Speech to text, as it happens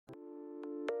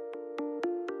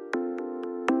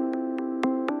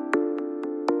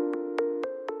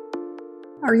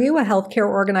Are you a healthcare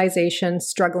organization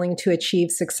struggling to achieve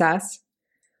success?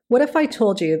 What if I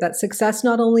told you that success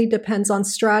not only depends on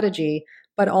strategy,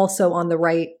 but also on the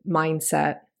right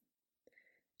mindset?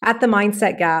 At the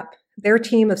Mindset Gap, their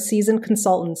team of seasoned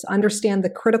consultants understand the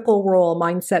critical role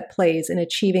mindset plays in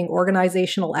achieving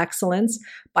organizational excellence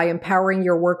by empowering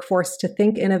your workforce to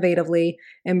think innovatively,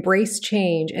 embrace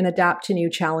change, and adapt to new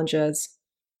challenges.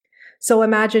 So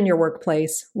imagine your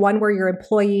workplace, one where your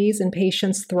employees and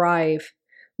patients thrive,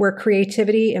 where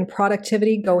creativity and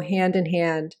productivity go hand in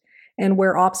hand, and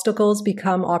where obstacles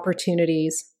become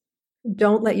opportunities.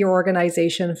 Don't let your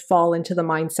organization fall into the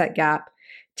mindset gap.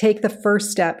 Take the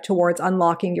first step towards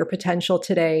unlocking your potential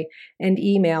today and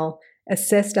email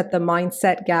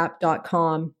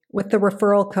assist@themindsetgap.com with the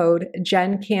referral code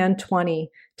GenCan20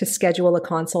 to schedule a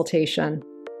consultation.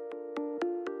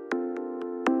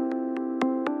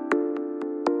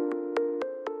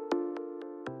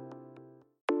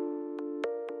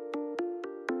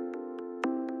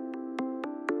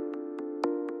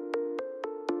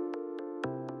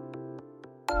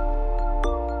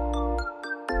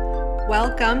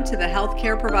 Welcome to the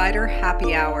Healthcare Provider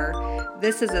Happy Hour.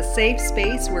 This is a safe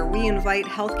space where we invite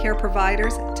healthcare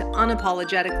providers to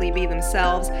unapologetically be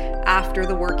themselves after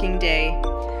the working day.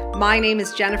 My name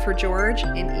is Jennifer George,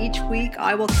 and each week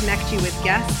I will connect you with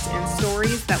guests and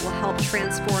stories that will help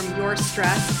transform your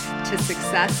stress to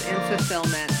success and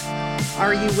fulfillment.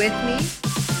 Are you with me?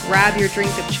 Grab your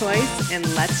drink of choice and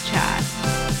let's chat.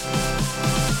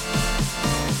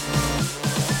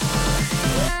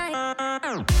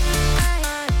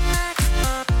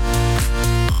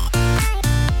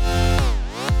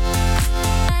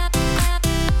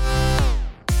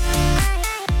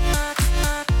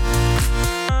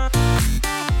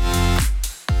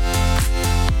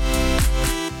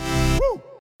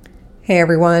 Hey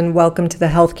everyone, welcome to the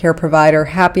Healthcare Provider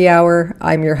Happy Hour.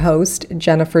 I'm your host,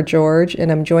 Jennifer George,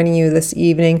 and I'm joining you this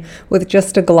evening with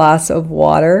just a glass of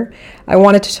water. I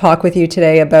wanted to talk with you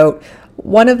today about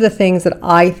one of the things that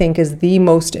I think is the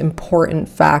most important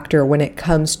factor when it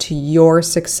comes to your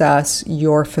success,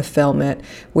 your fulfillment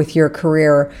with your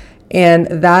career, and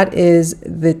that is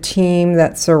the team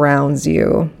that surrounds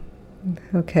you.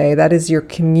 Okay, that is your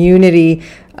community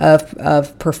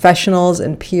of professionals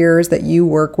and peers that you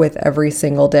work with every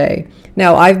single day.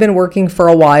 Now, I've been working for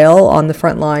a while on the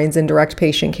front lines in direct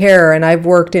patient care, and I've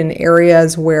worked in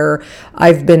areas where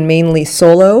I've been mainly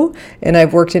solo, and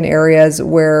I've worked in areas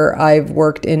where I've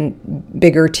worked in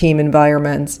bigger team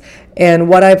environments. And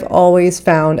what I've always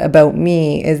found about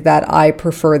me is that I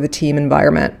prefer the team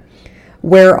environment.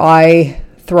 Where I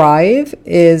thrive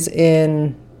is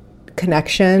in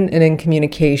connection and in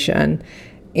communication.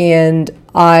 And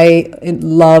I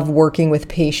love working with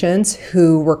patients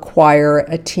who require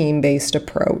a team-based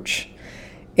approach.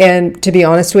 And to be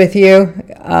honest with you,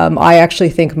 I actually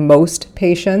think most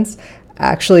patients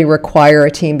actually require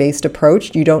a team-based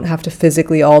approach. You don't have to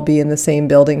physically all be in the same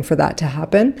building for that to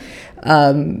happen.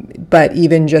 But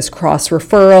even just cross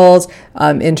referrals,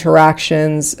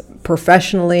 interactions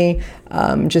professionally,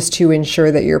 just to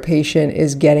ensure that your patient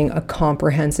is getting a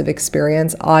comprehensive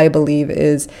experience, I believe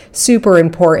is super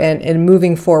important, and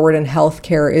moving forward in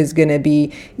healthcare is going to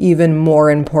be even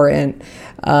more important.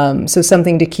 So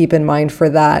something to keep in mind for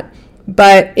that.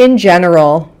 But in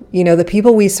general, you know, the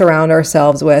people we surround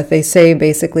ourselves with, they say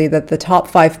basically that the top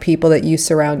 5 people that you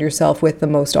surround yourself with the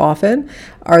most often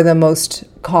are the most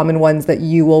common ones that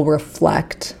you will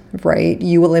reflect, right?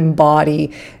 You will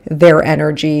embody their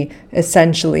energy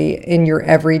essentially in your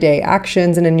everyday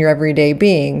actions and in your everyday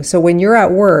being. So when you're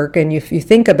at work, and if you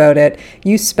think about it,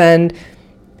 you spend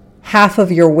half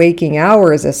of your waking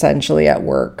hours essentially at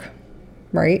work,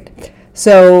 right?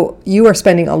 So you are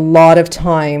spending a lot of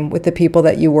time with the people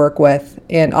that you work with.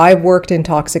 And I've worked in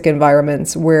toxic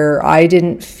environments where I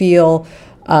didn't feel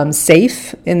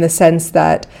safe, in the sense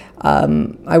that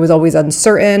I was always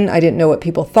uncertain. I didn't know what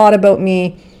people thought about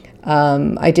me.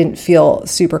 I didn't feel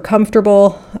super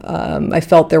comfortable. I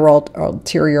felt there were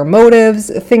ulterior motives,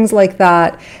 things like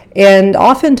that. And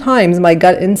oftentimes my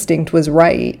gut instinct was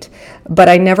right, but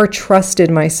I never trusted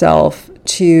myself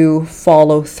to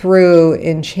follow through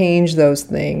and change those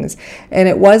things. And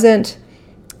it wasn't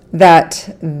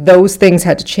that those things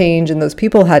had to change and those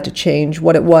people had to change.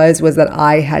 What it was that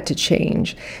I had to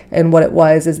change. And what it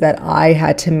was is that I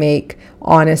had to make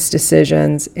honest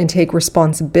decisions and take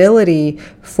responsibility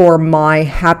for my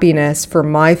happiness, for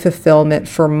my fulfillment,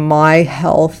 for my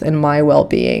health and my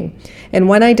well-being. And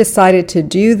when I decided to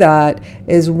do that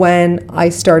is when I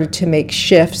started to make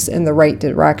shifts in the right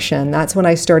direction. That's when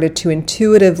I started to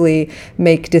intuitively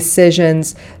make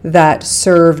decisions that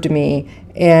served me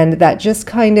And that just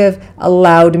kind of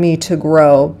allowed me to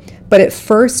grow. But it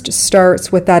first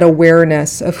starts with that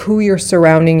awareness of who you're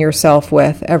surrounding yourself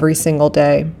with every single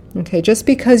day. Okay, just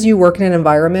because you work in an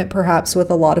environment perhaps with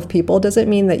a lot of people doesn't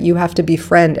mean that you have to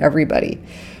befriend everybody,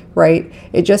 right?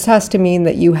 It just has to mean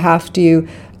that you have to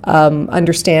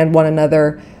understand one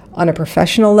another on a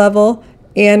professional level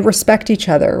and respect each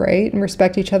other, right? And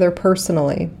respect each other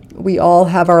personally. We all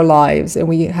have our lives and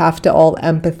we have to all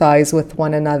empathize with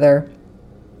one another.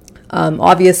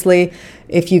 Obviously,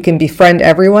 if you can befriend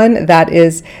everyone, that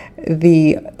is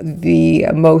the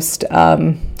most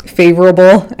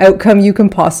favorable outcome you can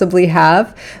possibly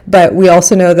have. But we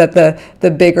also know that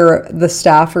the bigger the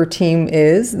staff or team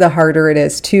is, the harder it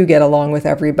is to get along with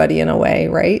everybody in a way,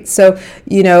 right? So,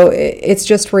 it's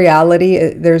just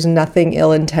reality. There's nothing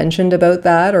ill-intentioned about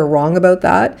that or wrong about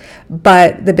that.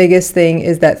 But the biggest thing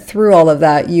is that through all of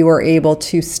that, you are able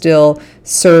to still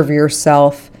serve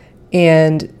yourself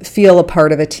and feel a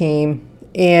part of a team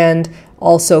and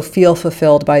also feel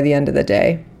fulfilled by the end of the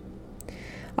day.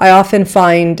 I often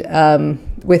find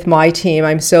with my team,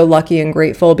 I'm so lucky and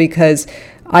grateful because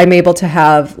I'm able to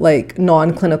have like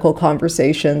non-clinical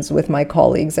conversations with my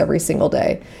colleagues every single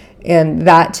day. And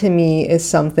that to me is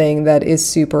something that is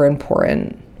super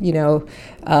important,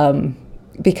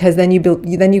 because then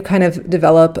you kind of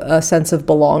develop a sense of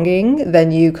belonging,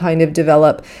 then you kind of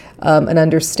develop an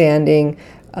understanding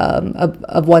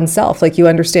of oneself. Like you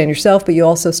understand yourself, but you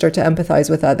also start to empathize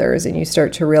with others, and you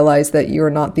start to realize that you're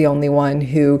not the only one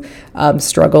who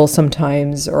struggles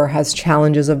sometimes or has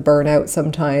challenges of burnout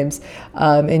sometimes,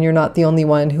 and you're not the only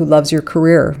one who loves your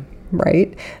career,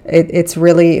 right? It's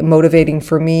really motivating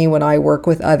for me when I work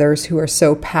with others who are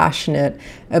so passionate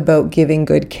about giving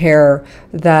good care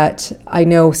that I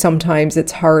know sometimes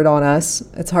it's hard on us.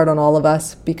 It's hard on all of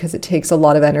us because it takes a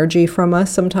lot of energy from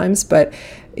us sometimes, but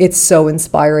it's so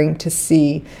inspiring to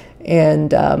see.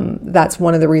 And that's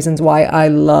one of the reasons why I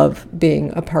love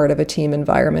being a part of a team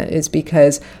environment, is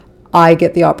because I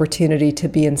get the opportunity to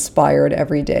be inspired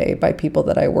every day by people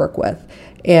that I work with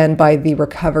and by the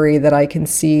recovery that I can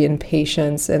see in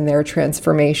patients and their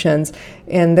transformations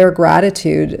and their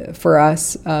gratitude for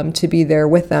us to be there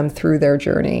with them through their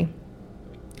journey.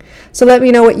 So let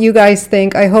me know what you guys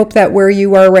think. I hope that where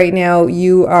you are right now,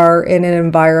 you are in an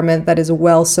environment that is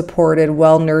well supported,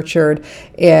 well nurtured,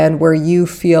 and where you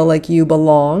feel like you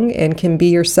belong and can be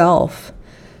yourself.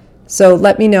 So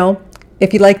let me know.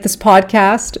 If you like this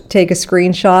podcast, take a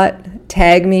screenshot,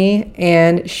 tag me,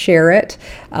 and share it.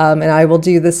 And I will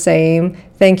do the same.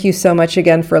 Thank you so much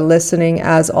again for listening,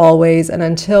 as always. And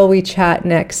until we chat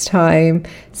next time,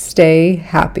 stay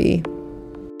happy.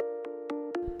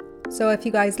 So if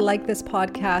you guys like this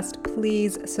podcast,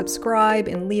 please subscribe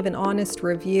and leave an honest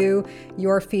review.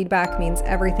 Your feedback means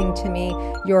everything to me.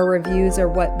 Your reviews are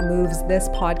what moves this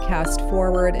podcast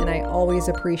forward, and I always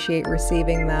appreciate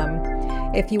receiving them.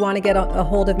 If you want to get a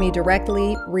hold of me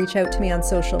directly, reach out to me on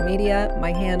social media.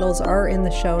 My handles are in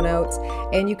the show notes,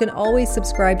 and you can always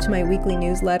subscribe to my weekly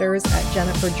newsletters at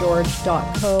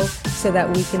jennifergeorge.co so that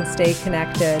we can stay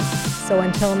connected. So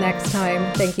until next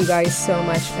time, thank you guys so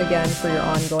much again for your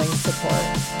ongoing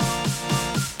support.